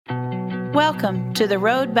Welcome to The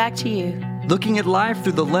Road Back to You. Looking at life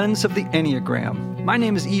through the lens of the Enneagram. My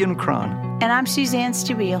name is Ian Cron. And I'm Suzanne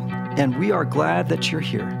Stabile. And we are glad that you're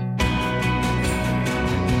here.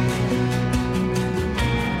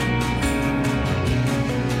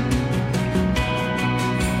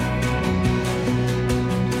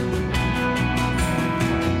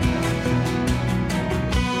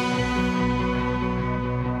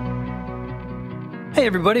 Hey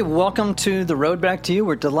everybody, welcome to The Road Back to You.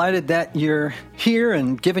 We're delighted that you're here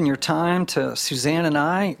and giving your time to Suzanne and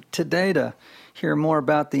I today to hear more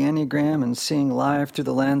about the Enneagram and seeing life through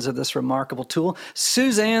the lens of this remarkable tool.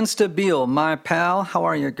 Suzanne Stabile, my pal. How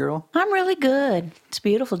are you, girl? I'm really good. It's a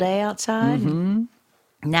beautiful day outside. Mm-hmm.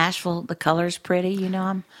 Nashville, the color's pretty. You know,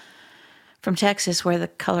 I'm from Texas where the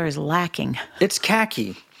color is lacking. It's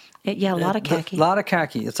khaki. A lot of khaki. A lot of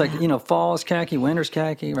khaki. It's like, fall is khaki, winter's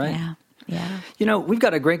khaki, right? Yeah. We've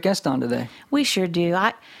got a great guest on today. We sure do.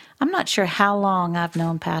 I'm not sure how long I've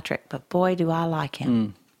known Patrick, but boy, do I like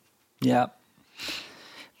him. Yeah.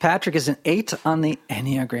 Patrick is an 8 on the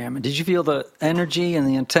Enneagram. Did you feel the energy and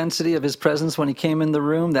the intensity of his presence when he came in the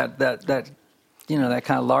room? That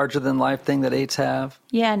kind of larger than life thing that 8s have?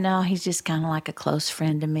 Yeah, no, he's just kind of like a close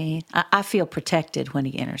friend to me. I feel protected when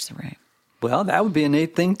he enters the room. Well, that would be an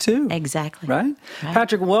 8 thing too. Exactly. Right?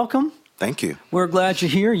 Patrick, welcome. Thank you. We're glad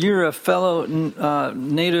you're here. You're a fellow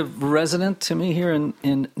native resident to me here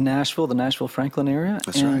in Nashville, the Nashville-Franklin area.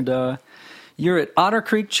 That's right. And you're at Otter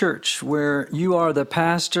Creek Church, where you are the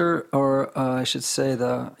pastor, or I should say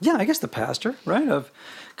the pastor, right, of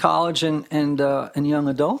college and young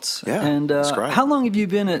adults. Yeah, and that's great. How long have you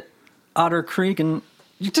been at Otter Creek? And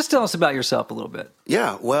you just tell us about yourself a little bit.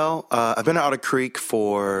 Yeah, well, I've been at Otter Creek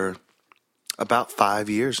for about 5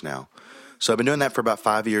 years now. So I've been doing that for about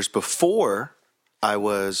 5 years. Before I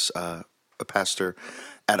was a pastor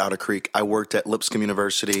at Otter Creek, I worked at Lipscomb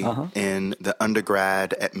University in the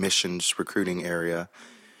undergrad admissions recruiting area.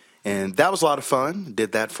 And that was a lot of fun.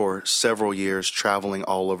 Did that for several years, traveling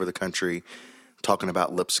all over the country, talking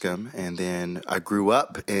about Lipscomb. And then I grew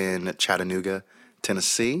up in Chattanooga,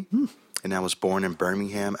 Tennessee, and I was born in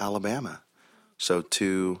Birmingham, Alabama. So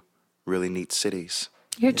 2 really neat cities.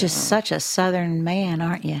 You're just such a Southern man,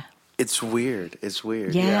 aren't you? It's weird.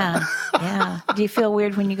 Yeah. Do you feel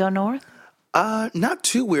weird when you go north? Not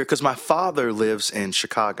too weird, because my father lives in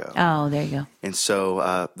Chicago. Oh, there you go. And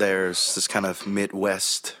so there's this kind of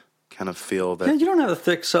Midwest kind of feel that... Yeah, you don't have a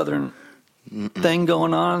thick Southern thing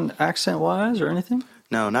going on accent-wise or anything?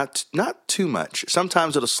 No, not too much.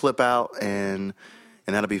 Sometimes it'll slip out, and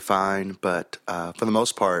that'll be fine. But for the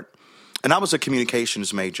most part... And I was a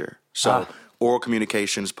communications major, so oral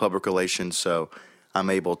communications, public relations, so... I'm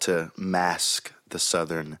able to mask the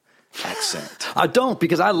Southern accent. I don't,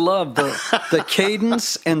 because I love the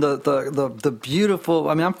cadence and the beautiful.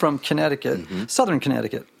 I mean, I'm from Connecticut, Southern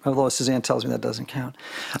Connecticut, although Suzanne tells me that doesn't count.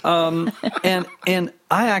 And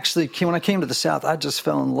I actually, when I came to the South, I just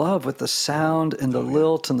fell in love with the sound and the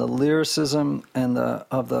lilt and the lyricism and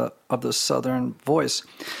of the Southern voice.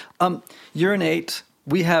 You're an 8.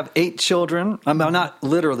 We have 8 children. I'm not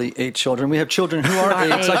literally 8 children. We have children who are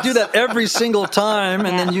 8s. I do that every single time,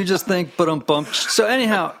 and then you just think, bump. So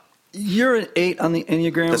anyhow, you're an 8 on the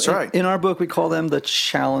Enneagram. That's right. In our book, we call them the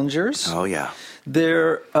challengers. Oh, yeah.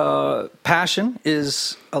 Their passion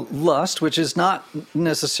is lust, which is not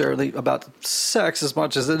necessarily about sex as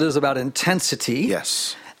much as it is about intensity.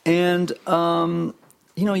 Yes. And,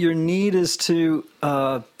 your need is to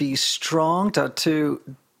be strong, to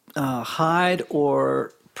hide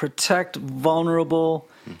or protect vulnerable,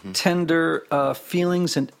 tender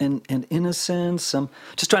feelings and innocence.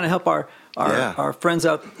 Just trying to help our friends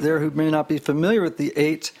out there who may not be familiar with the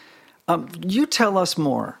 8. You tell us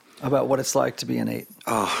more about what it's like to be an 8.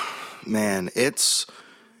 Oh, man. It's,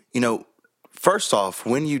 first off,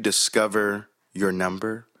 when you discover your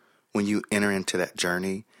number, when you enter into that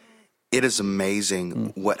journey, it is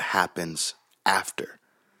amazing what happens after.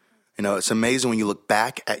 It's amazing when you look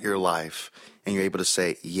back at your life and you're able to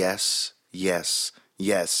say yes, yes,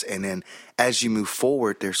 yes. And then as you move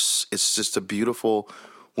forward, it's just a beautiful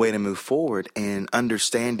way to move forward, and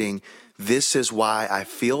understanding this is why I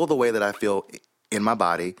feel the way that I feel in my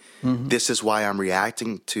body. This is why I'm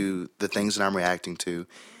reacting to the things that I'm reacting to.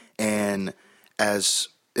 And as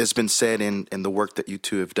it's been said in the work that you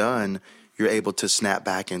two have done, you're able to snap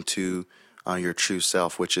back into your true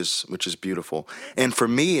self, which is beautiful. And for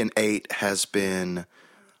me, an 8 has been,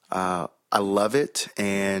 I love it,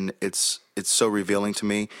 and it's so revealing to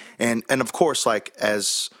me. And of course, like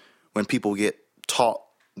when people get taught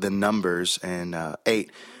the numbers and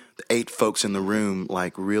 8, the 8 folks in the room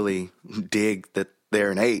like really dig that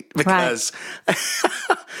they're an 8 because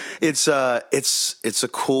it's a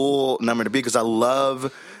cool number to be because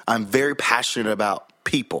I'm very passionate about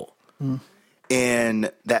people.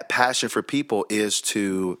 And that passion for people is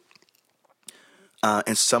to,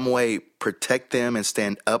 in some way, protect them and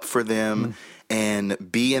stand up for them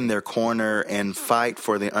and be in their corner and fight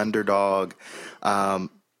for the underdog. And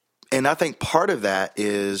I think part of that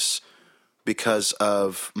is because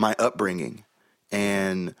of my upbringing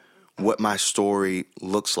and what my story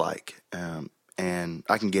looks like. And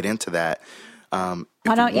I can get into that. Why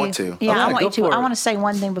don't you want to? Yeah, Okay, I want go you to. for I it. want to say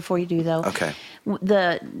one thing before you do, though. Okay.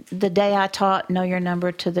 The day I taught Know Your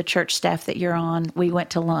Number to the church staff that you're on, we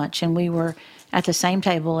went to lunch, and we were at the same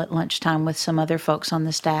table at lunchtime with some other folks on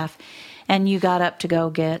the staff, and you got up to go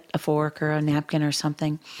get a fork or a napkin or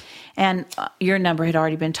something, and your number had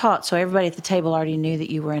already been taught, so everybody at the table already knew that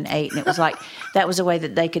you were an 8, and it was like that was a way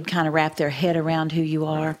that they could kind of wrap their head around who you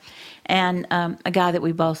are. And a guy that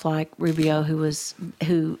we both like, Rubio, who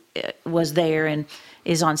was there and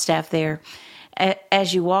is on staff there.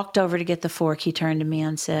 As you walked over to get the fork, he turned to me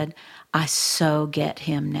and said, "I so get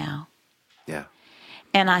him now." Yeah.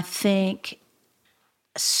 And I think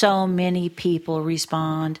so many people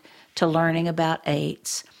respond to learning about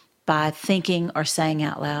 8s by thinking or saying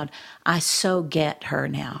out loud, "I so get her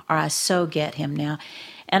now," or "I so get him now."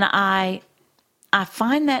 And I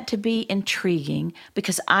find that to be intriguing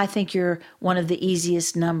because I think you're one of the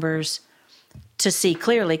easiest numbers to see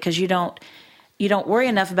clearly because you don't worry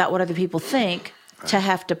enough about what other people think to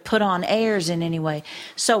have to put on airs in any way.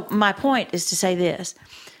 So my point is to say this.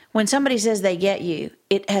 When somebody says they get you,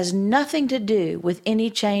 it has nothing to do with any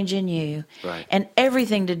change in you Right. and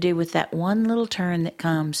everything to do with that one little turn that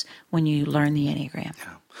comes when you learn the Enneagram.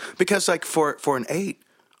 Yeah. Because like for an 8,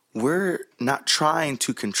 we're not trying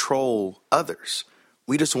to control others.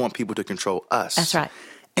 We just want people to control us. That's right.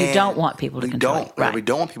 You And don't want people to control you. Right. We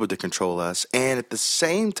don't want people to control us. And at the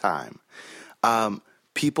same time,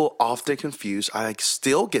 people often confuse. I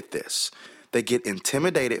still get this. They get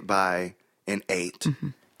intimidated by an 8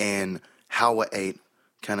 and how an 8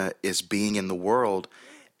 kind of is being in the world.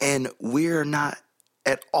 And we're not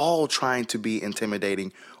at all trying to be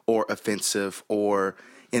intimidating or offensive or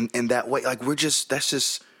in that way. Like we're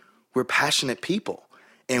passionate people.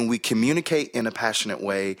 And we communicate in a passionate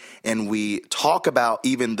way, and we talk about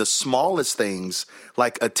even the smallest things,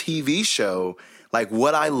 like a TV show, like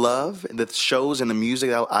what I love, the shows and the music.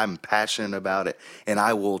 I'm passionate about it, and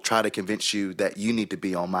I will try to convince you that you need to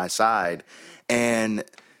be on my side. And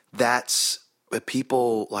that's what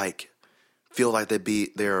people like feel like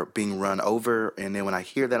they're being run over. And then when I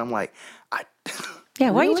hear that, I'm like,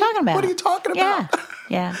 Yeah, what really? are you talking about? What are you talking about?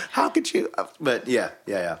 Yeah. How could you? But yeah.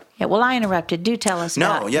 Yeah, well, I interrupted. Do tell us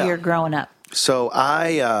about your growing up. So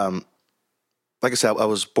like I said, I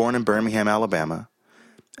was born in Birmingham, Alabama,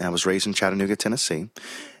 and I was raised in Chattanooga, Tennessee,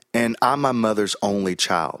 and I'm my mother's only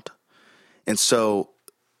child. And so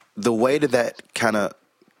the way that kind of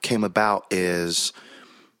came about is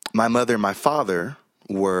my mother and my father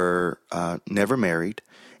were never married,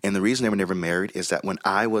 and the reason they were never married is that when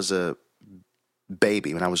I was a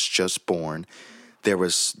baby, when I was just born, there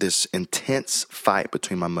was this intense fight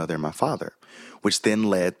between my mother and my father, which then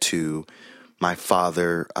led to my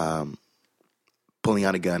father pulling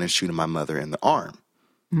out a gun and shooting my mother in the arm.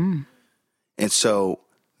 And so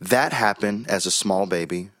that happened as a small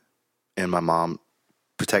baby, and my mom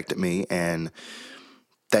protected me, and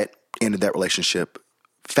that ended that relationship.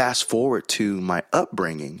 Fast forward to my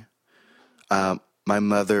upbringing, my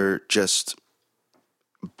mother just,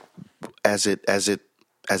 as it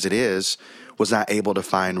is, was not able to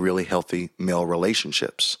find really healthy male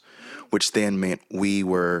relationships, which then meant we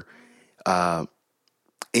were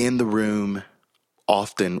in the room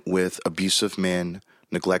often with abusive men,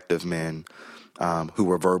 neglective men who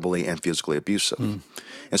were verbally and physically abusive.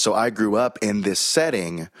 And so I grew up in this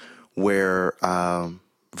setting where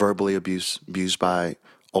verbally abused by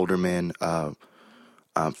older men,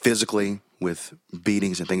 physically with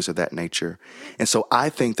beatings and things of that nature. And so I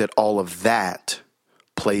think that all of that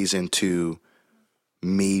plays into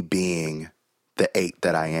me being the 8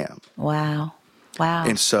 that I am. Wow.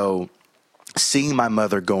 And so seeing my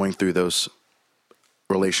mother going through those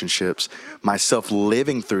relationships, myself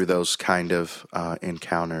living through those kind of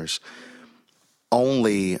encounters,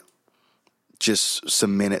 only just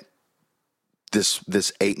cemented this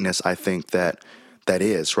 8-ness I think that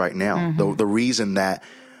is right now. The reason that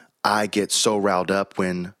I get so riled up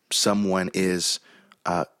when someone is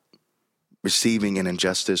receiving an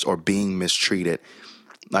injustice or being mistreated,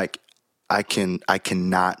 like I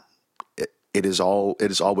cannot. It is all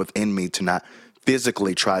within me to not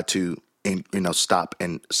physically try to stop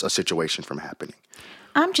a situation from happening.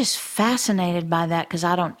 I'm just fascinated by that because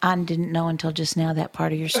I didn't know until just now that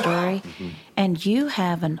part of your story. And you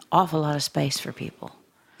have an awful lot of space for people.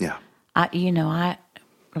 Yeah.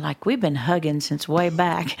 We've been hugging since way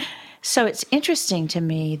back. So it's interesting to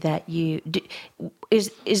me that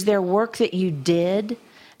is there work that you did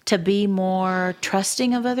to be more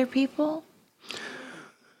trusting of other people?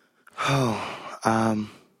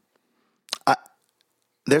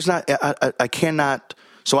 There's not, I cannot,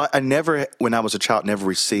 so I never, when I was a child, never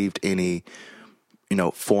received any,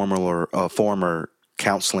 former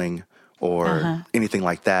counseling or anything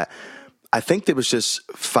like that. I think that was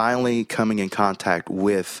just finally coming in contact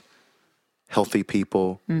with healthy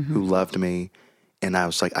people who loved me. And I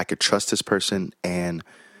was like, I could trust this person. And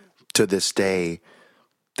to this day,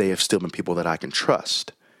 they have still been people that I can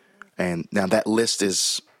trust. And now that list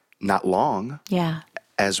is not long. Yeah.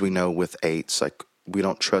 As we know with eights, like we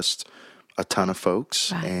don't trust a ton of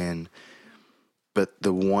folks. Right. But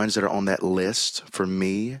the ones that are on that list for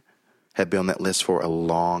me have been on that list for a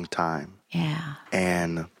long time. Yeah.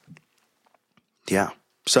 And yeah.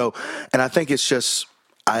 So, and I think it's just,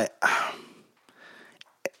 I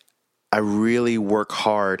really work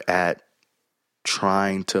hard at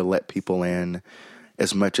trying to let people in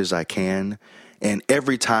as much as I can. And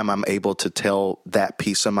every time I'm able to tell that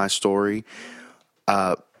piece of my story,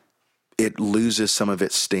 it loses some of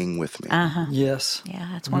its sting with me. Yes. Yeah,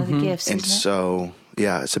 that's one of the gifts, And isn't it? so,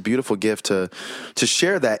 yeah, it's a beautiful gift to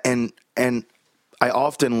share that. And I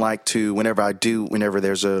often like to, whenever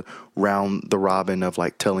there's a round the robin of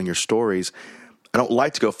like telling your stories, I don't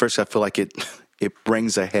like to go first. I feel like it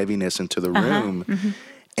brings a heaviness into the room.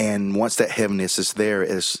 And once that heaviness is there,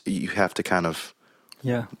 you have to kind of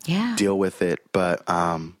deal with it. But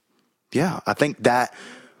I think that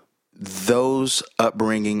those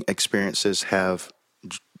upbringing experiences have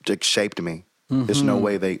shaped me. There's no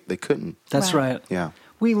way they couldn't. That's right. Yeah.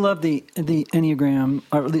 We love the Enneagram,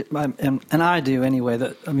 and I do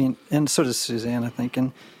anyway. And so does Suzanne, I think,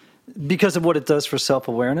 and because of what it does for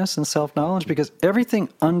self-awareness and self-knowledge. Because everything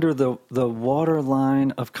under the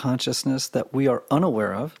waterline of consciousness that we are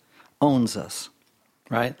unaware of owns us,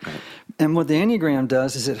 right? And what the Enneagram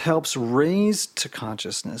does is it helps raise to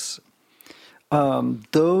consciousness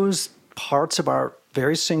those parts of our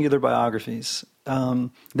very singular biographies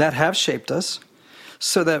that have shaped us,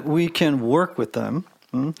 so that we can work with them.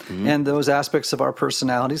 And those aspects of our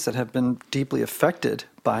personalities that have been deeply affected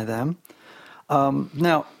by them.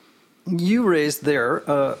 Now, you raised there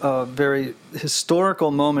a very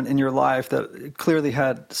historical moment in your life that clearly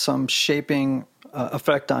had some shaping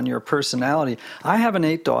effect on your personality. I have an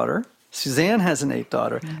 8 daughter. Suzanne has an 8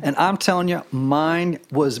 daughter. And I'm telling you, mine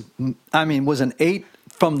was an 8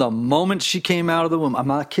 from the moment she came out of the womb. I'm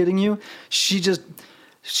not kidding you. She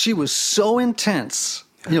was so intense.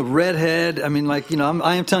 Redhead. I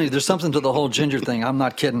am telling you, there's something to the whole ginger thing. I'm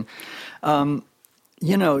not kidding. Suzanne,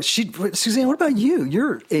 what about you?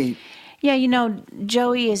 You're 8. Yeah,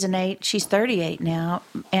 Joey is an 8. She's 38 now.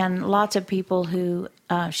 And lots of people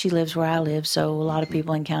she lives where I live, so a lot of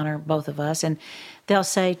people encounter both of us. And they'll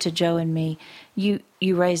say to Joe and me, you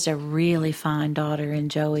raised a really fine daughter in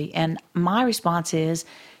Joey. And my response is,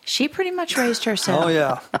 she pretty much raised herself. Oh,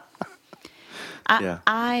 yeah.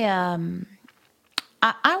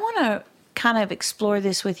 I want to kind of explore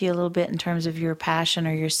this with you a little bit in terms of your passion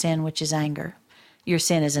or your sin, which is anger. Your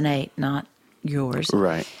sin is an 8, not yours.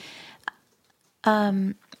 Right.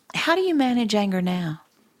 How do you manage anger now?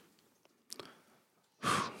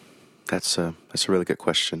 That's a really good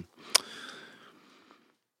question.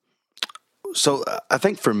 So I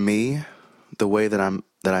think for me, the way that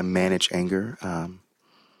I manage anger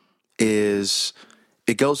is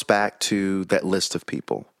it goes back to that list of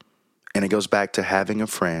people. And it goes back to having a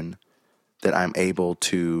friend that I'm able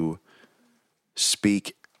to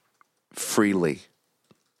speak freely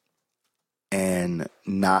and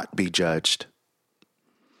not be judged.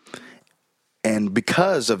 And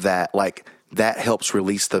because of that, that helps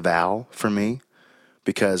release the valve for me,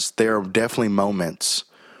 because there are definitely moments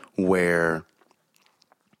where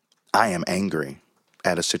I am angry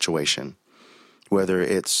at a situation, whether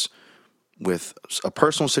it's with a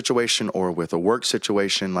personal situation or with a work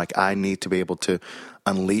situation. I need to be able to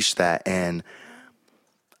unleash that, and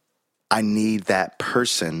I need that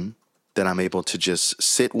person that I'm able to just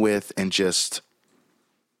sit with and just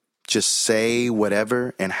say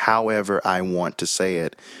whatever and however I want to say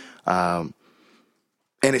it. And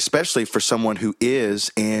especially for someone who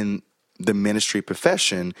is in the ministry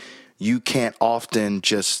profession, you can't often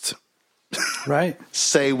just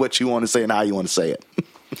say what you want to say and how you want to say it.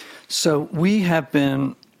 So we have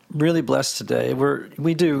been really blessed today.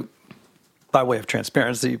 We do by way of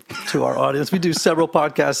transparency to our audience, we do several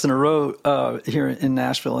podcasts in a row here in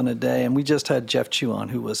Nashville in a day, and we just had Jeff Chu on,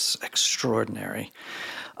 who was extraordinary.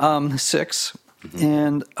 6,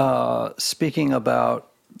 and speaking about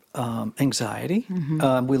anxiety.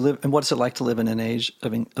 We live, and what's it like to live in an age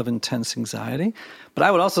of intense anxiety? But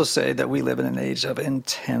I would also say that we live in an age of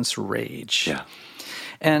intense rage. Yeah.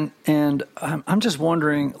 And I'm just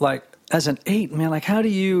wondering, like, as an 8, man, like, how do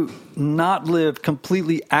you not live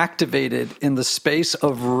completely activated in the space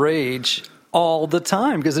of rage all the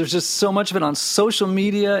time? Because there's just so much of it on social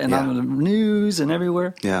media and on the news and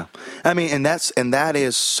everywhere. Yeah. I mean, and that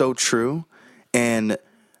is so true. And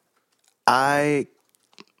I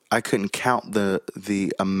couldn't count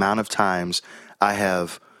the amount of times I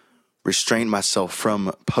have restrained myself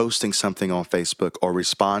from posting something on Facebook or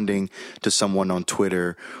responding to someone on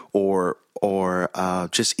Twitter or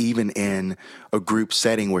just even in a group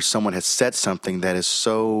setting where someone has said something that is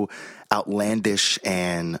so outlandish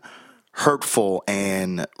and hurtful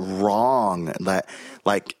and wrong.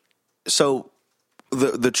 So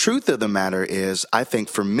the truth of the matter is, I think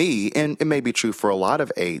for me, and it may be true for a lot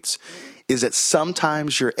of 8s, is that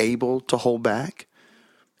sometimes you're able to hold back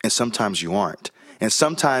and sometimes you aren't. And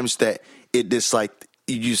sometimes that it just like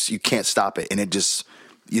you can't stop it, and it just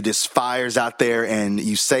fires out there, and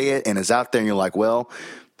you say it and it's out there, and you're like, well,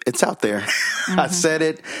 it's out there. I said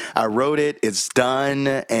it, I wrote it, it's done.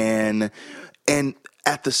 And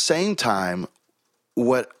at the same time,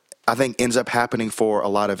 what I think ends up happening for a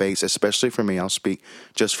lot of 8s, especially for me, I'll speak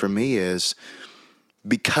just for me, is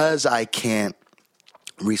because I can't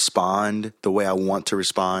respond the way I want to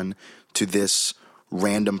respond to this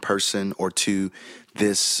random person or to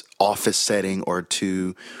this office setting or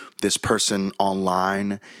to this person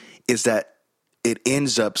online, is that it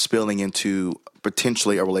ends up spilling into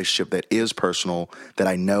potentially a relationship that is personal, that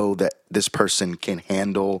I know that this person can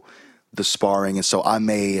handle the sparring. And so I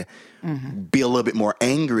may be a little bit more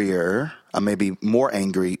angrier. I may be more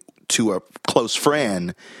angry to a close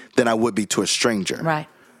friend than I would be to a stranger. Right.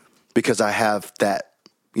 Because I have that,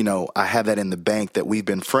 I have that in the bank that we've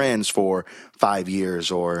been friends for 5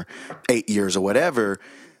 years or 8 years or whatever.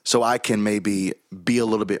 So I can maybe be a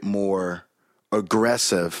little bit more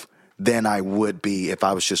aggressive than I would be if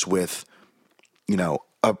I was just with,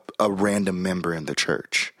 a random member in the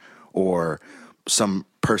church or some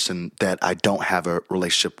person that I don't have a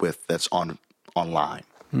relationship with that's online.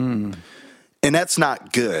 And that's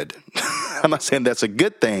not good. I'm not saying that's a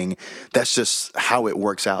good thing. That's just how it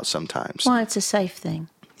works out sometimes. Well, it's a safe thing.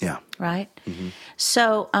 Yeah. Right?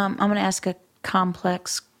 So I'm going to ask a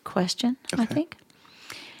complex question, I think.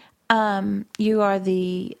 You are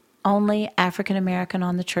the only African American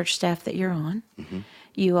on the church staff that you're on.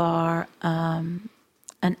 You are an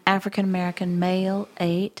African American male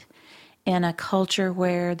 8 in a culture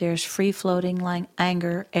where there's free-floating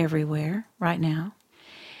anger everywhere right now.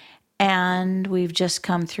 And we've just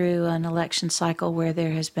come through an election cycle where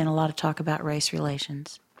there has been a lot of talk about race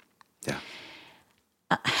relations. Yeah.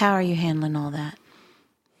 How are you handling all that?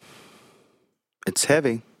 It's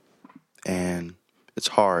heavy and it's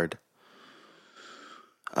hard.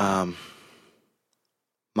 My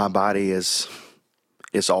body is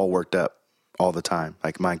all worked up all the time.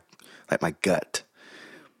 Like my gut.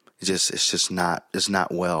 It's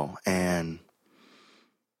not well. And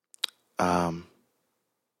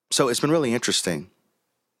so it's been really interesting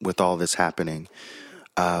with all this happening.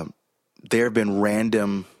 There have been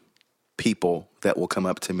random people that will come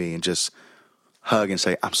up to me and just hug and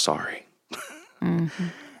say, "I'm sorry."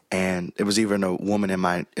 And it was even a woman in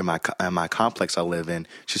my complex I live in.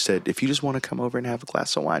 She said, "If you just want to come over and have a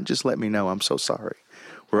glass of wine, just let me know. I'm so sorry.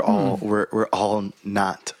 We're all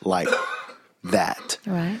not like that."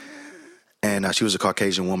 Right. And she was a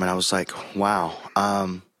Caucasian woman. I was like, wow.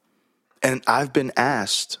 And I've been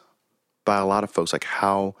asked by a lot of folks, like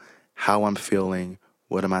how I'm feeling,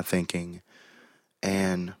 what am I thinking?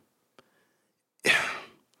 And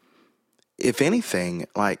if anything,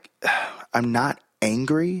 like, I'm not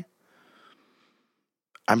angry.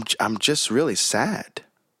 I'm just really sad,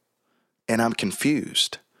 and I'm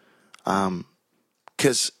confused.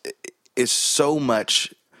 'Cause it's so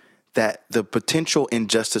much that the potential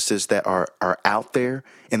injustices that are out there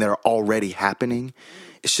and that are already happening,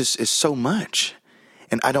 it's so much.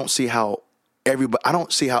 And I don't see how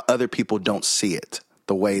other people don't see it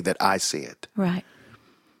the way that I see it. Right.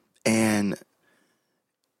 And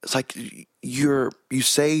it's like you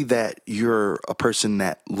say that you're a person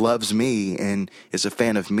that loves me and is a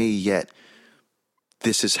fan of me, yet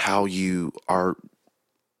this is how you are,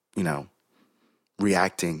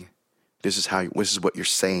 reacting. This is what you're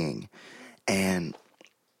saying. And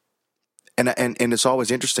it's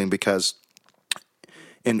always interesting because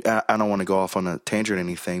and I don't want to go off on a tangent or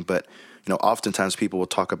anything, but oftentimes people will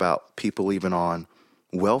talk about people even on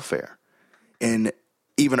welfare, and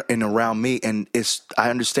even around me, and I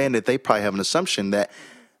understand that they probably have an assumption that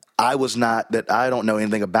I don't know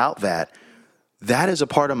anything about that. That is a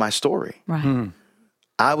part of my story. Right.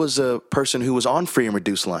 I was a person who was on free and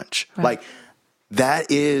reduced lunch. Right. Like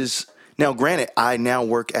that is now. Granted, I now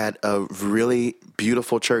work at a really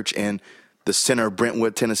beautiful church in the center of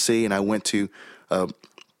Brentwood, Tennessee, and I went to a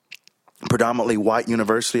predominantly white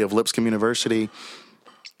university of Lipscomb University.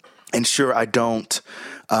 And sure, I don't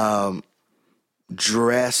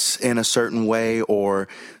dress in a certain way or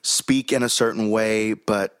speak in a certain way,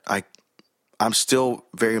 but I'm still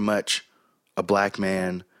very much a black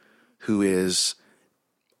man who is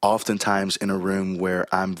oftentimes in a room where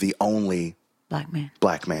I'm the only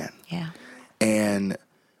black man. Yeah. And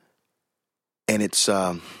it's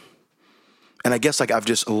and I guess like I've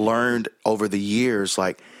just learned over the years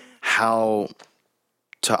like how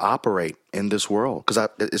to operate in this world, because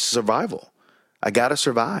it's survival. I got to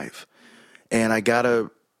survive, and I got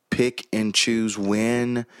to pick and choose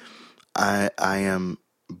when I am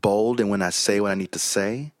bold and when I say what I need to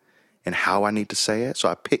say and how I need to say it. So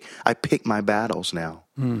I pick my battles now.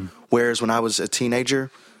 Whereas when I was a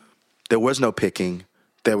teenager, there was no picking.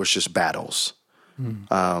 There was just battles.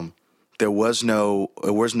 There was no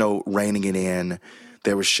reining it in.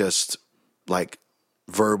 There was just like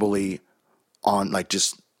verbally on, like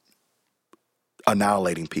just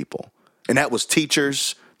annihilating people. And that was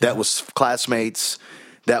teachers, that was classmates,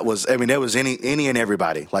 there was any and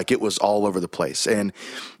everybody. Like it was all over the place. And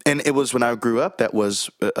it was when I grew up, that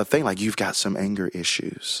was a thing, like you've got some anger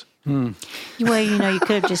issues. Well, you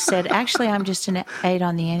could have just said, actually, I'm just an 8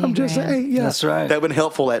 on the Enneagram. I'm just an 8, yeah. That's right. That would have been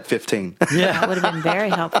helpful at 15. Yeah. That would have been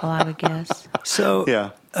very helpful, I would guess. So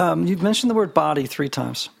yeah. You've mentioned the word body 3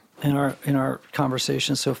 times in our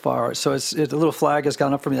conversation so far. So a little flag has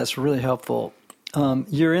gone up for me. That's really helpful.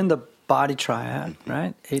 You're in the body triad,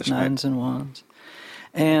 right? 8, 9s, and 1s.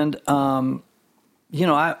 And, I'm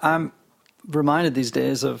reminded these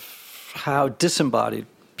days of how disembodied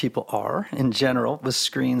people are in general, with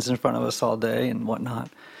screens in front of us all day and whatnot.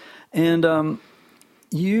 And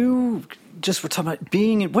you just were talking about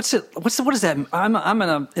being in, what is that?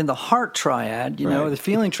 I'm in the heart triad, the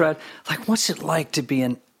feeling triad. Like, what's it like to be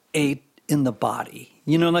an 8 in the body?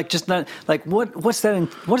 Like just not like what's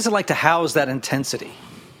that? What is it like to house that intensity?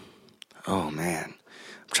 Oh man,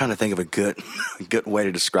 I'm trying to think of a good way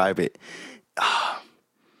to describe it.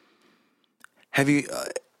 Have you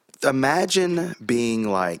imagine being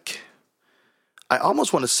like? I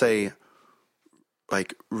almost want to say,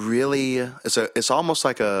 like really, it's almost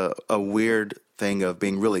like a weird thing of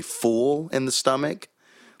being really full in the stomach.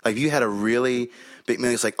 Like if you had a really big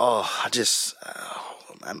meal, it's like,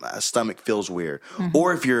 my stomach feels weird. Mm-hmm.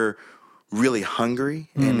 Or if you're really hungry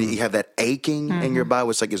and you have that aching in your body,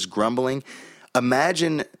 it's like it's grumbling.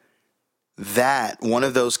 Imagine that, one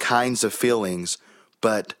of those kinds of feelings,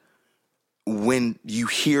 but when you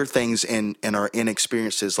hear things and are in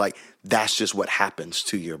experiences, like that's just what happens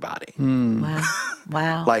to your body.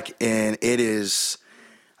 Wow. Like, and it is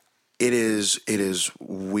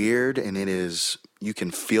weird, and you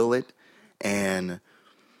can feel it. And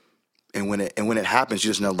when it happens, you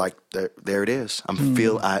just know, like there it is. I'm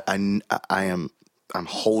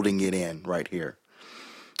holding it in right here.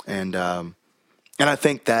 And I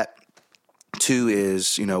think that too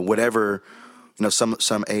is, whatever, some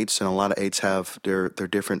 8s and a lot of 8s have their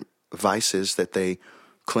different vices that they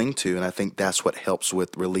cling to. And I think that's what helps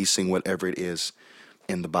with releasing whatever it is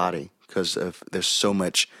in the body, because there's so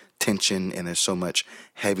much tension and there's so much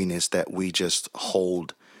heaviness that we just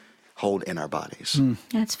hold in our bodies.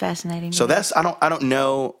 That's fascinating. So I don't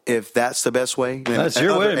know if that's the best way. That's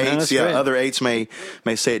your way, man. That's great. Other 8s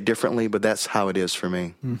may say it differently, but that's how it is for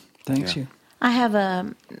me. Thanks you. I have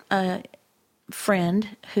a friend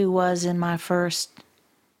who was in my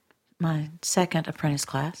second apprentice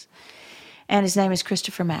class, and his name is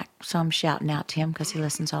Christopher Mack. So I'm shouting out to him because he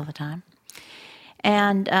listens all the time.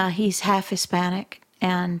 And he's half Hispanic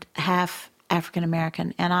and half African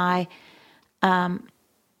American, and I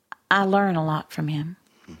learn a lot from him.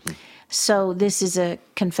 Mm-hmm. So this is a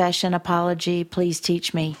confession, apology, please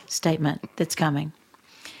teach me statement that's coming.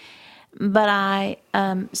 But I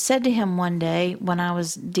said to him one day when I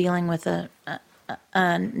was dealing with a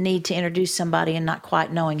need to introduce somebody and not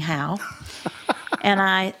quite knowing how, and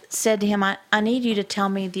I said to him, I need you to tell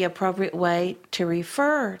me the appropriate way to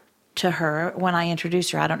refer to her when I introduce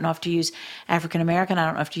her. I don't know if to use African American, I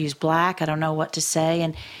don't know if to use black, I don't know what to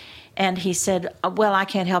say. And he said, well, I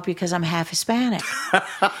can't help you because I'm half Hispanic.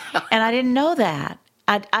 And I didn't know that.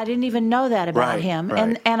 I didn't even know that about him.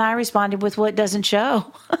 Right. And I responded with, well, it doesn't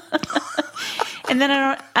show. And then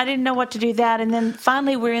I didn't know what to do that. And then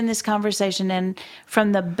finally we're in this conversation, and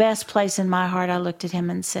from the best place in my heart, I looked at him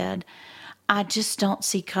and said, I just don't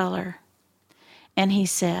see color. And he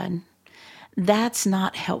said, that's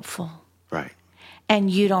not helpful. Right.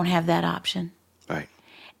 And you don't have that option. Right.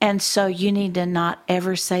 And so you need to not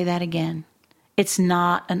ever say that again. It's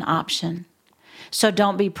not an option. So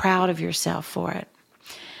don't be proud of yourself for it.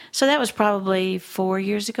 So that was probably 4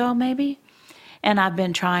 years ago, maybe. And I've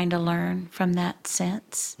been trying to learn from that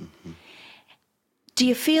since. Mm-hmm. Do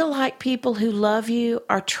you feel like people who love you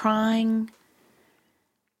are trying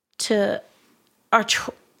to,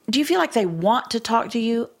 do you feel like they want to talk to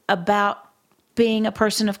you about being a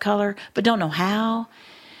person of color, but don't know how?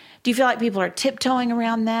 Do you feel like people are tiptoeing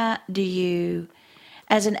around that? Do you,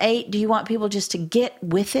 as an 8, do you want people just to get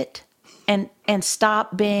with it and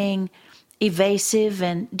stop being evasive?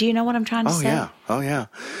 And do you know what I'm trying to say? Oh yeah.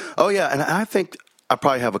 And I think I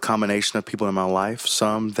probably have a combination of people in my life,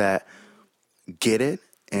 some that get it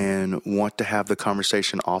and want to have the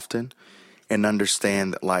conversation often and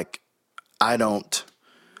understand that, like, I don't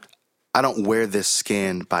wear this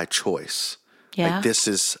skin by choice. Yeah. Like,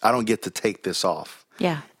 I don't get to take this off.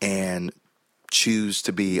 Yeah. And choose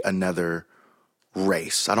to be another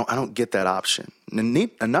race. I don't get that option. And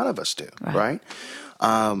none of us do, right?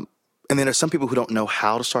 And then there's some people who don't know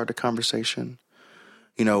how to start the conversation.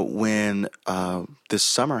 You know, when this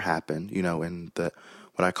summer happened, you know, in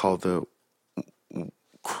what I call the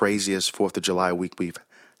craziest 4th of July week we've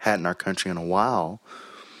had in our country in a while,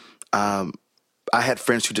 I had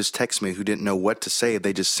friends who just text me who didn't know what to say.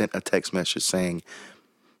 They just sent a text message saying,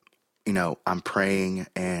 you know, I'm praying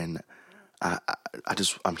and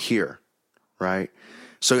I'm here, right?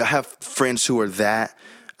 So I have friends who are that,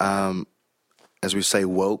 as we say,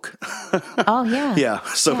 woke. Oh yeah. Yeah.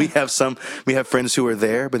 So we have friends who are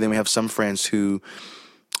there, but then we have some friends who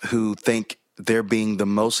think they're being the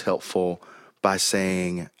most helpful by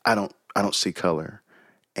saying, I don't see color,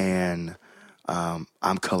 and I'm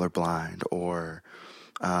colorblind, or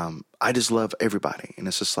I just love everybody. And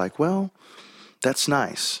it's just like, well, that's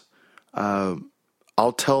nice.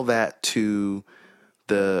 I'll tell that to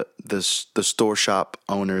the store shop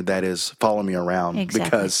owner that is following me around.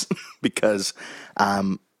 Exactly. because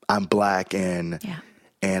I'm black and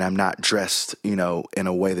I'm not dressed, you know, in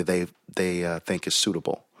a way that they think is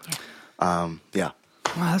suitable. Yeah.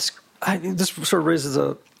 Well, this sort of raises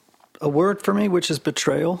a word for me, which is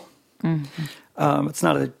betrayal. Mm-hmm. It's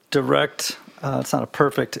not a direct, it's not a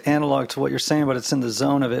perfect analog to what you're saying, but it's in the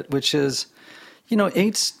zone of it, which is, you know,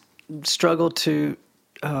 8s struggle to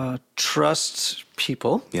trust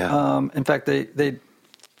people. Yeah. In fact, they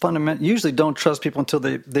fundamentally usually don't trust people until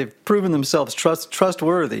they've proven themselves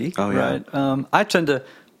trustworthy. Oh, yeah. Right. I tend to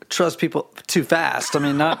trust people too fast. I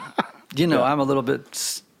mean, not, you know, I'm a little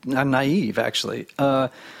bit naive, actually.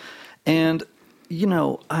 And, you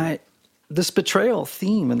know, this betrayal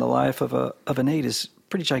theme in the life of an 8 is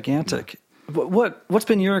pretty gigantic. Yeah. What's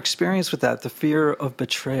been your experience with that, the fear of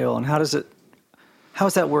betrayal, and how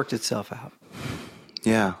has that worked itself out?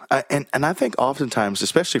 Yeah. And I think oftentimes,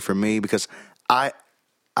 especially for me, because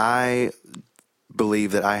I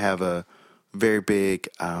believe that I have a very big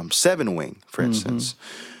 7 wing, for instance.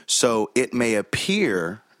 So it may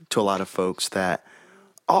appear to a lot of folks that,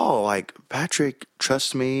 oh, like, Patrick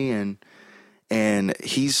trusts me and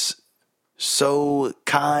he's so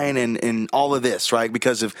kind and all of this, right?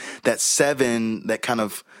 Because of that 7, that kind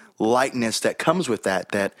of lightness that comes with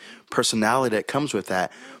that personality that comes with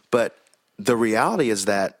that. But the reality is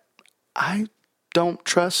that I don't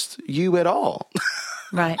trust you at all.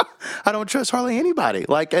 Right. I don't trust hardly anybody.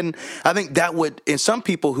 Like, and I think that would, and some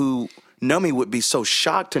people who know me would be so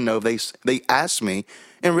shocked to know they ask me,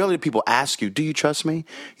 and really people ask you, do you trust me?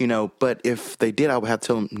 You know, but if they did, I would have to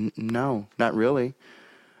tell them, no, not really.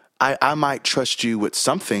 I might trust you with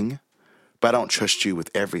something, but I don't trust you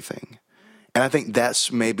with everything. And I think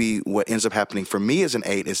that's maybe what ends up happening for me as an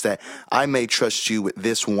 8, is that I may trust you with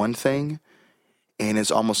this one thing, and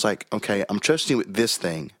it's almost like, okay, I'm trusting you with this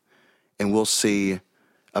thing, and we'll see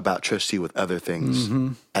about trusting you with other things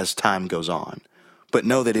as time goes on. But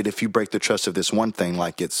know that if you break the trust of this one thing,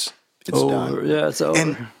 like it's over. Done. Yeah, it's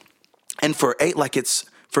over. And for 8, like,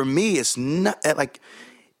 for me, it's not like,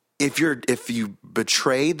 if you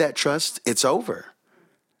betrayed that trust, it's over.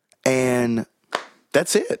 And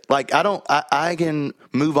that's it. Like, I can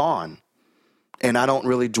move on, and I don't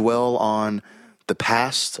really dwell on the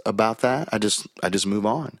past about that. I just move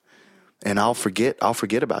on, and I'll forget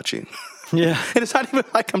about you. Yeah. And it's not even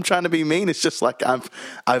like I'm trying to be mean. It's just like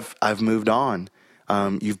I've moved on.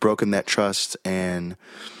 you've broken that trust, and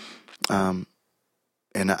I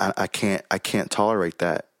can't tolerate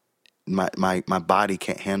that. My body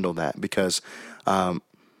can't handle that because, and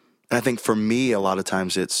I think for me, a lot of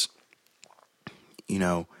times it's,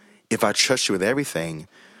 if I trust you with everything,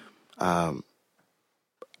 I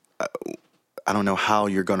don't know how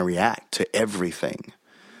you're going to react to everything.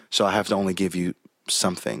 So I have to only give you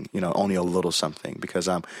something, only a little something, because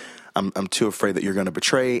I'm too afraid that you're going to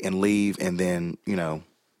betray and leave, and then,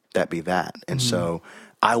 that be that. And so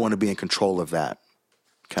I want to be in control of that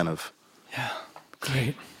kind of. Yeah,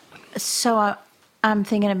 great. So I'm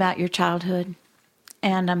thinking about your childhood,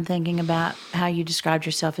 and I'm thinking about how you described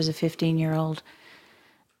yourself as a 15-year-old,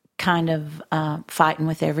 kind of fighting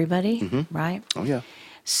with everybody, right? Oh, yeah.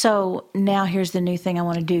 So now here's the new thing I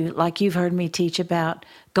want to do. Like you've heard me teach about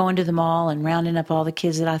going to the mall and rounding up all the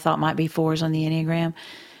kids that I thought might be 4s on the Enneagram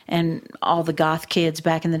and all the goth kids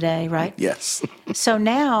back in the day, right? Yes. So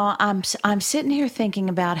now I'm sitting here thinking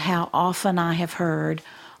about how often I have heard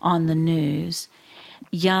on the news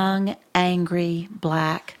young, angry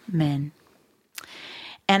black men.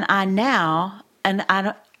 And I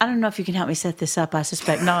don't know if you can help me set this up. I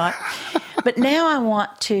suspect not. But now I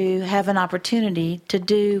want to have an opportunity to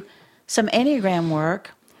do some Enneagram work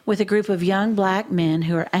with a group of young black men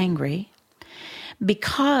who are angry,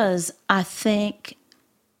 because I think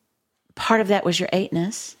part of that was your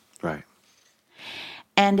 8-ness. Right.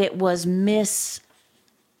 And it was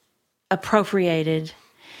misappropriated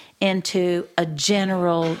into a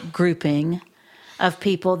general grouping of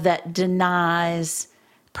people that denies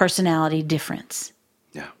personality difference.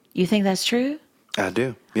 Yeah. You think that's true? I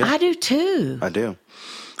do. Yeah. I do too. I do.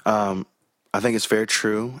 I think it's very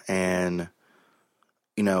true. And,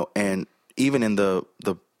 and even in the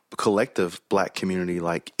collective black community,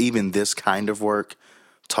 like even this kind of work,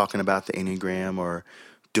 talking about the Enneagram or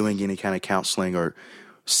doing any kind of counseling or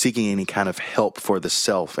seeking any kind of help for the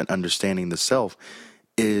self and understanding the self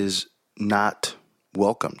is not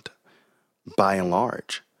welcomed by and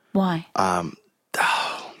large. Why?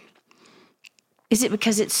 Is it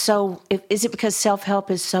because is it because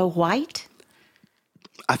self-help is so white?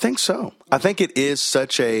 I think so. I think it is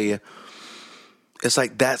it's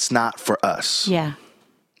like, that's not for us. Yeah.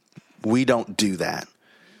 We don't do that.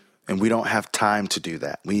 And we don't have time to do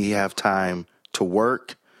that. We have time to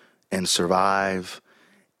work and survive.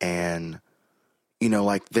 And,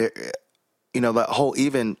 that whole,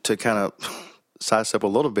 even to kind of sidestep a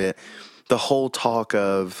little bit, the whole talk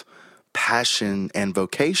of passion and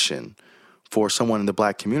vocation for someone in the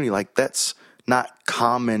black community, like that's not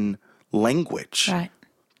common language. Right.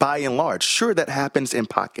 By and large. Sure, that happens in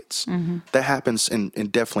pockets. Mm-hmm. That happens in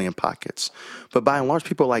definitely in pockets. But by and large,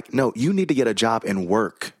 people are like, no, you need to get a job and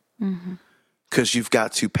work because you've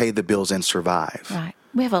got to pay the bills and survive. Right.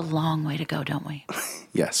 We have a long way to go, don't we?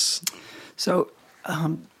 Yes. So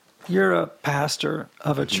you're a pastor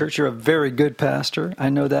of a church. You're a very good pastor. I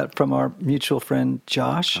know that from our mutual friend,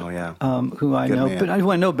 Josh. Oh, yeah. Who I know, but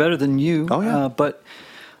who I know better than you. Oh, yeah. But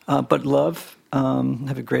love,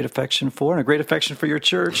 have a great affection for, and a great affection for your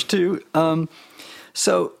church, too.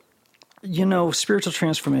 So, spiritual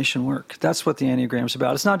transformation work, that's what the Enneagram's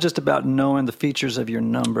about. It's not just about knowing the features of your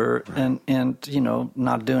number and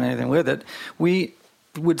not doing anything with it. We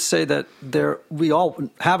would say that we all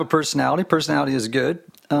have a personality. Personality is good.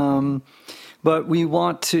 But we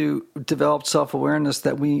want to develop self-awareness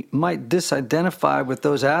that we might disidentify with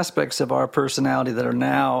those aspects of our personality that are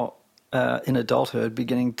now in adulthood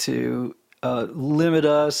beginning to limit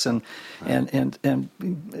us and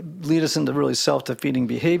lead us into really self-defeating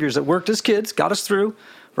behaviors that worked as kids, got us through,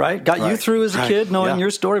 right? Got you through as a kid, knowing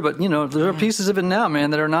your story. But, there are pieces of it now, man,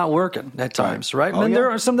 that are not working at times, right? And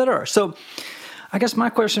there are some that are. So I guess my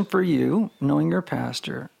question for you, knowing you're a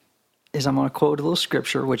pastor, is I'm going to quote a little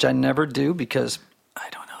scripture, which I never do because I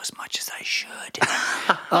don't know as much as I should.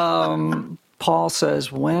 Paul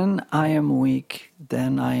says, when I am weak,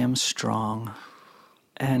 then I am strong.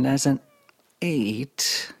 And as an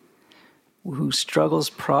 8 who struggles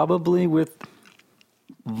probably with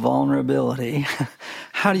vulnerability,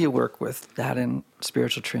 how do you work with that in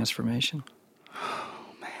spiritual transformation?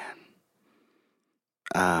 Oh, man.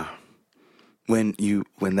 When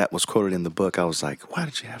that was quoted in the book, I was like, why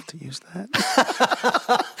did you have to use that?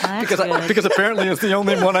 Because apparently it's the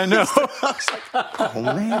only one I know. I was like, oh,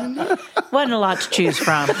 man. Wasn't a lot to choose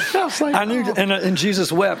from. I knew, and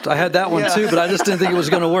Jesus wept. I had that one too, but I just didn't think it was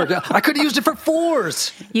going to work. I could have used it for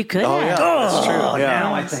 4s. You could have. Yeah, that's true. Yeah.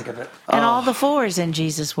 Now I think of it. And all the 4s in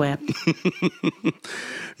Jesus wept.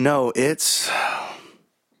 No, it's...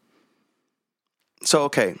 So,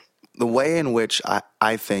 okay, the way in which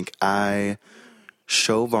I think I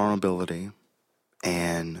show vulnerability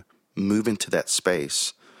and move into that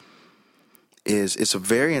space it's a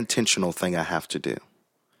very intentional thing I have to do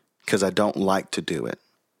because I don't like to do it.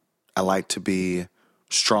 I like to be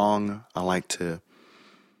strong. I like to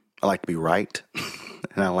be right.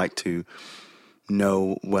 And I like to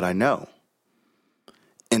know what I know.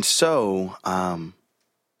 And so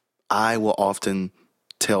I will often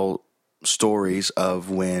tell stories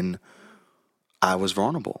of when I was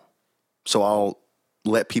vulnerable. So I'll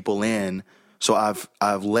let people in. So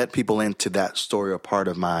I've let people into that story or part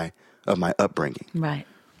of my upbringing. Right.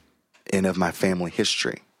 And of my family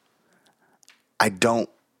history.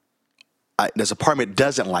 There's a part of me that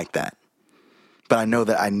doesn't like that. But I know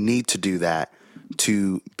that I need to do that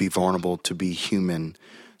to be vulnerable, to be human.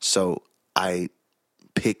 So I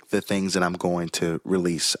pick the things that I'm going to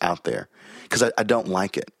release out there because I don't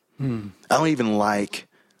like it. I don't even like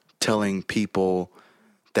telling people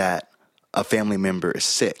that a family member is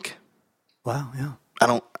sick. Wow. Yeah. I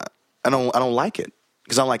don't like it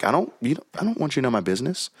because I'm like, I don't want you to know my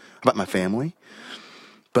business about my family.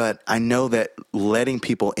 But I know that letting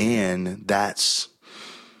people in, that's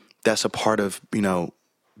a part of,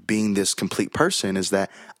 being this complete person is that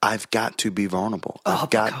I've got to be vulnerable. I've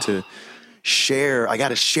got to share. I got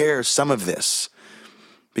to share some of this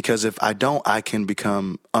because if I don't, I can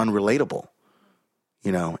become unrelatable,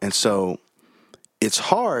 and so it's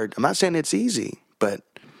hard. I'm not saying it's easy, but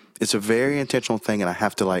it's a very intentional thing. And I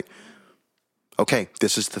have to okay,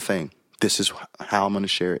 this is the thing. This is how I'm going to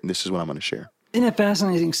share it. And this is what I'm going to share. Isn't it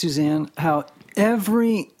fascinating, Suzanne, how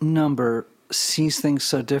every number sees things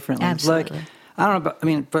so differently? Absolutely. I don't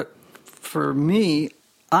know, but for me,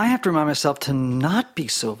 I have to remind myself to not be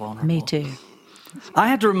so vulnerable. Me too. I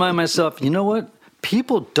have to remind myself, you know what?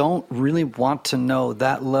 People don't really want to know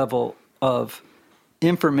that level of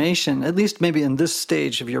information, at least maybe in this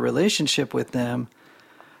stage of your relationship with them,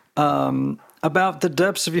 about the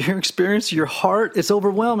depths of your experience, your heart. It's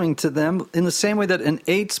overwhelming to them in the same way that an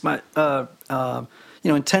 8's might,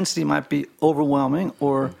 intensity might be overwhelming.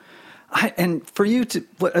 And for you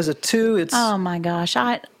as a 2, it's... Oh my gosh.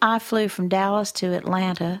 I flew from Dallas to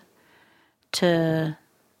Atlanta to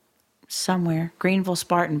somewhere, Greenville,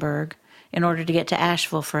 Spartanburg, in order to get to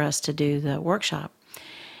Asheville for us to do the workshop.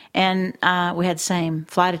 And we had the same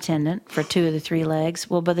flight attendant for 2 of the 3 legs.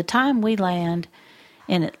 Well, by the time we land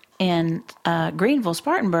in Greenville,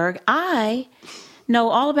 Spartanburg, I know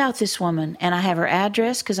all about this woman, and I have her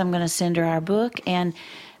address because I'm going to send her our book. And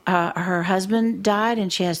her husband died,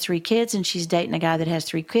 and she has 3 kids, and she's dating a guy that has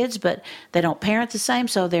 3 kids, but they don't parent the same,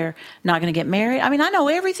 so they're not going to get married. I know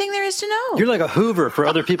everything there is to know. You're like a Hoover for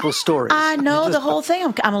other people's stories. I know the whole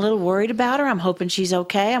thing. I'm a little worried about her. I'm hoping she's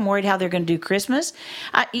okay. I'm worried how they're going to do Christmas.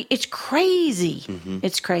 It's crazy. Mm-hmm.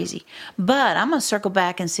 It's crazy. But I'm going to circle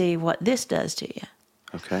back and see what this does to you.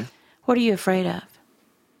 Okay. What are you afraid of?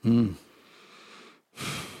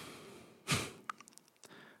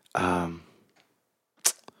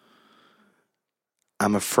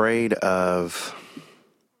 I'm afraid of,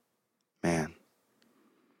 man.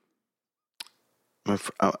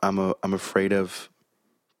 I'm afraid of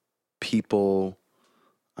people.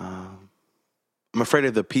 I'm afraid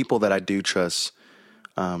of the people that I do trust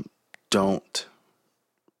don't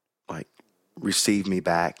receive me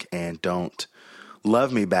back and don't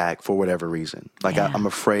love me back for whatever reason. I'm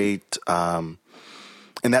afraid, and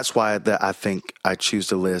that's why I think I choose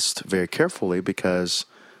the list very carefully because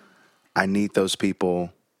I need those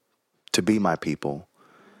people to be my people.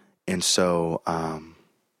 And so,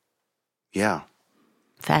 yeah.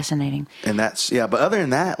 Fascinating. And that's, but other than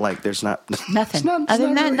that, there's not... Nothing. Other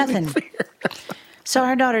than that, nothing. So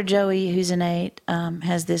our daughter Joey, who's an 8,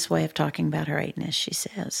 has this way of talking about her 8-ness. She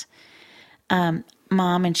says,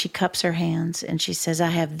 Mom, and she cups her hands, and she says, I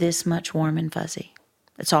have this much warm and fuzzy.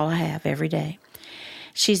 That's all I have every day.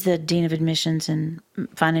 She's the dean of admissions and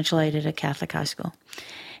financial aid at a Catholic high school.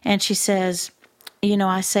 And she says,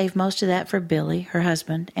 I save most of that for Billy, her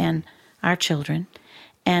husband, and our children,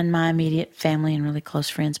 and my immediate family and really close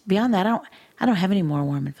friends. Beyond that, I don't have any more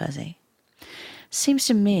warm and fuzzy. Seems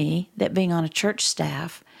to me that being on a church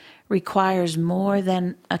staff requires more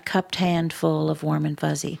than a cupped handful of warm and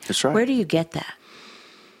fuzzy. That's right. Where do you get that?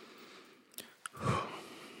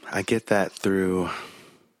 I get that through...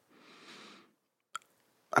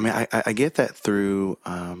 I get that through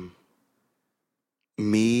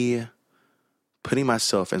me putting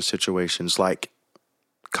myself in situations like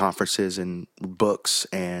conferences and books,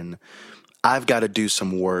 and I've got to do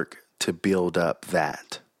some work to build up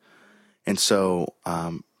that. And so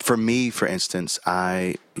for me, for instance,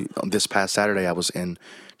 this past Saturday, I was in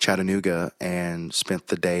Chattanooga and spent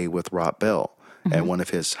the day with Rob Bell at one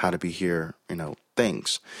of his How to Be Here,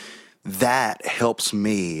 things. that helps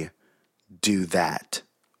me do that,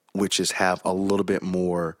 which is have a little bit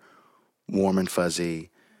more warm and fuzzy,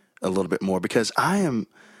 a little bit more, because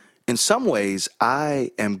in some ways,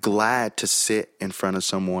 I am glad to sit in front of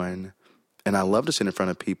someone, and I love to sit in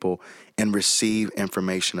front of people and receive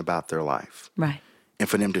information about their life. Right. And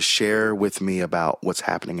for them to share with me about what's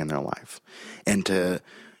happening in their life and to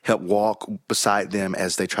help walk beside them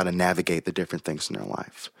as they try to navigate the different things in their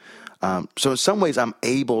life. So in some ways, I'm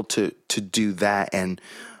able to do that, and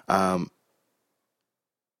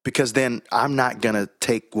because then I'm not going to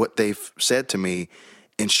take what they've said to me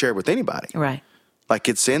and share it with anybody. Right. Like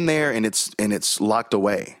it's in there and it's locked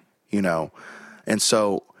away, you know? And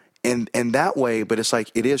so, in that way, but it's like,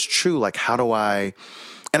 it is true. Like, how do I,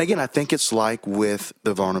 and again, I think it's like with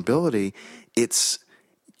the vulnerability,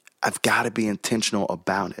 I've got to be intentional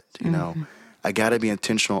about it. You know, I got to be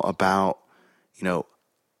intentional about, you know,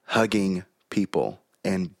 hugging people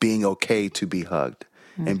and being okay to be hugged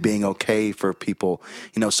and being okay for people,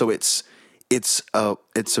 you know, so it's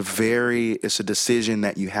a decision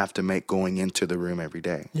that you have to make going into the room every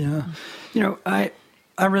day. Yeah. You know, I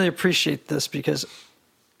really appreciate this because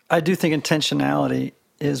I do think intentionality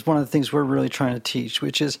is one of the things we're really trying to teach,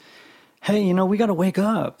 which is, hey, you know, we got to wake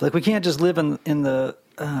up. Like, we can't just live in the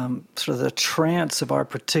sort of the trance of our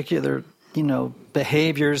particular, you know,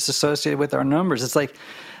 behaviors associated with our numbers. It's like,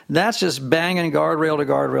 that's just banging guardrail to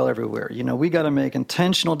guardrail everywhere. You know, we got to make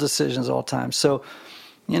intentional decisions all the time. So,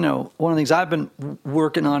 you know, one of the things I've been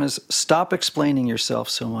working on is stop explaining yourself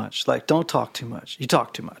so much. Like, don't talk too much. You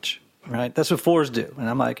talk too much, right? That's what fours do. And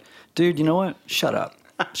I'm like, dude, you know what? Shut up.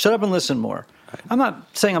 Shut up and listen more. I'm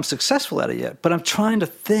not saying I'm successful at it yet, but I'm trying to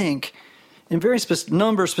think in very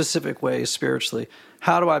number-specific ways spiritually.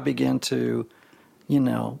 How do I begin to, you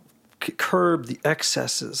know, curb the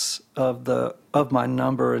excesses of my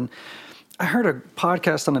number? And I heard a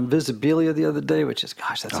podcast on invisibilia the other day, which is,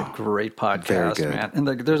 gosh, that's a great podcast, man. And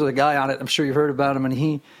there's a guy on it, I'm sure you've heard about him, and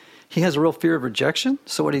he has a real fear of rejection.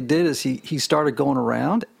 So what he did is he started going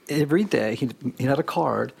around every day. He had a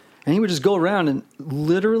card, and he would just go around and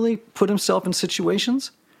literally put himself in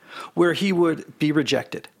situations where he would be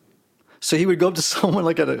rejected. So he would go up to someone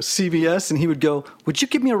like at a CVS, and he would go, "Would you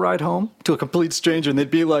give me a ride home?" to a complete stranger, and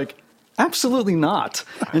they'd be like, "Absolutely not."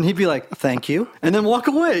 And he'd be like, "Thank you," and then walk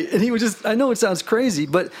away. And he would just, I know it sounds crazy,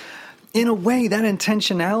 but in a way, that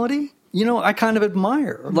intentionality, you know, I kind of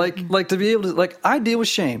admire. Like to be able to, like, I deal with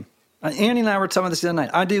shame. Annie and I were talking about this the other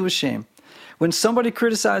night. I deal with shame. When somebody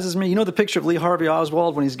criticizes me, you know the picture of Lee Harvey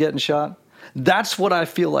Oswald when he's getting shot? That's what I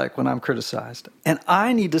feel like when I'm criticized. And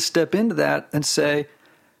I need to step into that and say,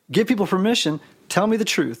 give people permission, tell me the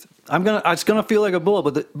truth. It's gonna feel like a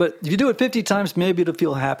bullet, but if you do it 50 times, maybe it'll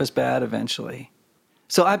feel half as bad eventually.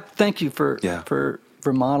 So I thank you for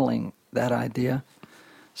modeling that idea.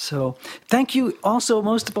 So thank you also,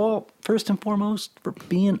 most of all, first and foremost, for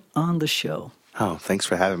being on the show. Oh, thanks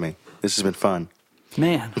for having me. This has been fun.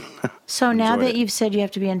 Man. So now that you've said you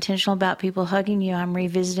have to be intentional about people hugging you, I'm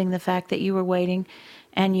revisiting the fact that you were waiting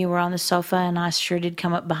and you were on the sofa, and I sure did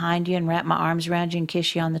come up behind you and wrap my arms around you and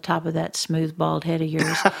kiss you on the top of that smooth, bald head of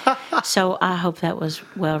yours. So I hope that was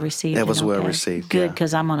well received. It was well received. Good,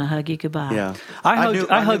 because I'm going to hug you goodbye. Yeah. I knew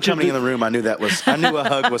coming in the room, I knew a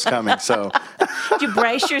hug was coming. So Did you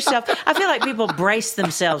brace yourself? I feel like people brace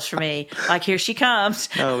themselves for me. Like, here she comes.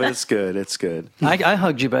 Oh, it's good. It's good. I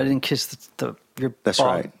hugged you, but I didn't kiss your That's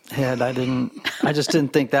bald right. head. I just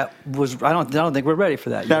didn't think that was. I don't think we're ready for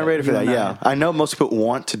that. Not ready for that. Yeah, I know most people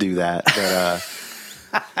want to do that, but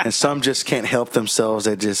and some just can't help themselves.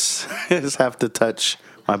 They just have to touch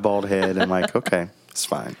my bald head. I'm like, okay, it's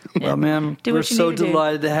fine. Well, ma'am, we're so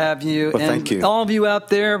delighted to have you. Well, and thank you. All of you out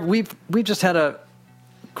there, we've just had a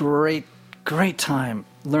great time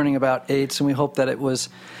learning about eights, and we hope that it was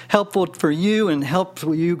helpful for you and helped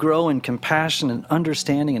you grow in compassion and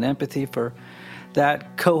understanding and empathy for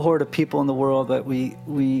that cohort of people in the world that we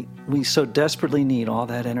so desperately need all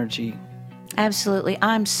that energy. Absolutely.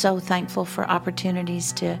 I'm so thankful for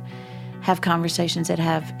opportunities to have conversations that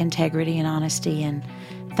have integrity and honesty, and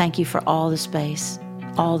thank you for all the space.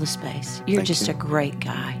 You're just a great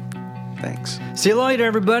guy. Thanks. See you later,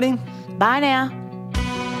 everybody. Bye now.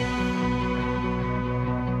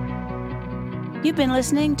 You've been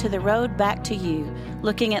listening to The Road Back to You,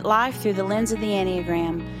 looking at life through the lens of the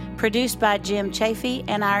Enneagram, produced by Jim Chafee,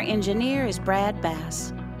 and our engineer is Brad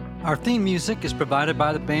Bass. Our theme music is provided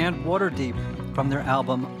by the band Waterdeep from their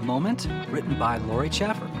album Moment, written by Lori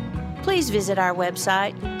Chaffer. Please visit our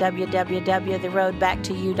website,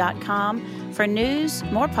 www.theroadbacktoyou.com, for news,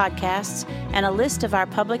 more podcasts, and a list of our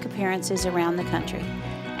public appearances around the country.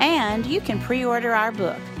 And you can pre-order our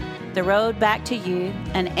book, The Road Back to You,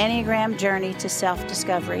 An Enneagram Journey to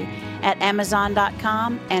Self-Discovery at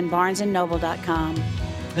Amazon.com and BarnesandNoble.com.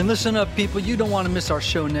 And listen up, people. You don't want to miss our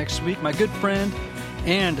show next week. My good friend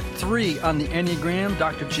and 3 on the Enneagram,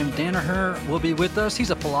 Dr. Jim Danaher, will be with us.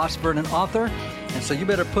 He's a philosopher and an author. And so you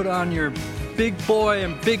better put on your big boy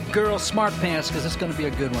and big girl smart pants because it's going to be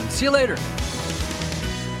a good one. See you later.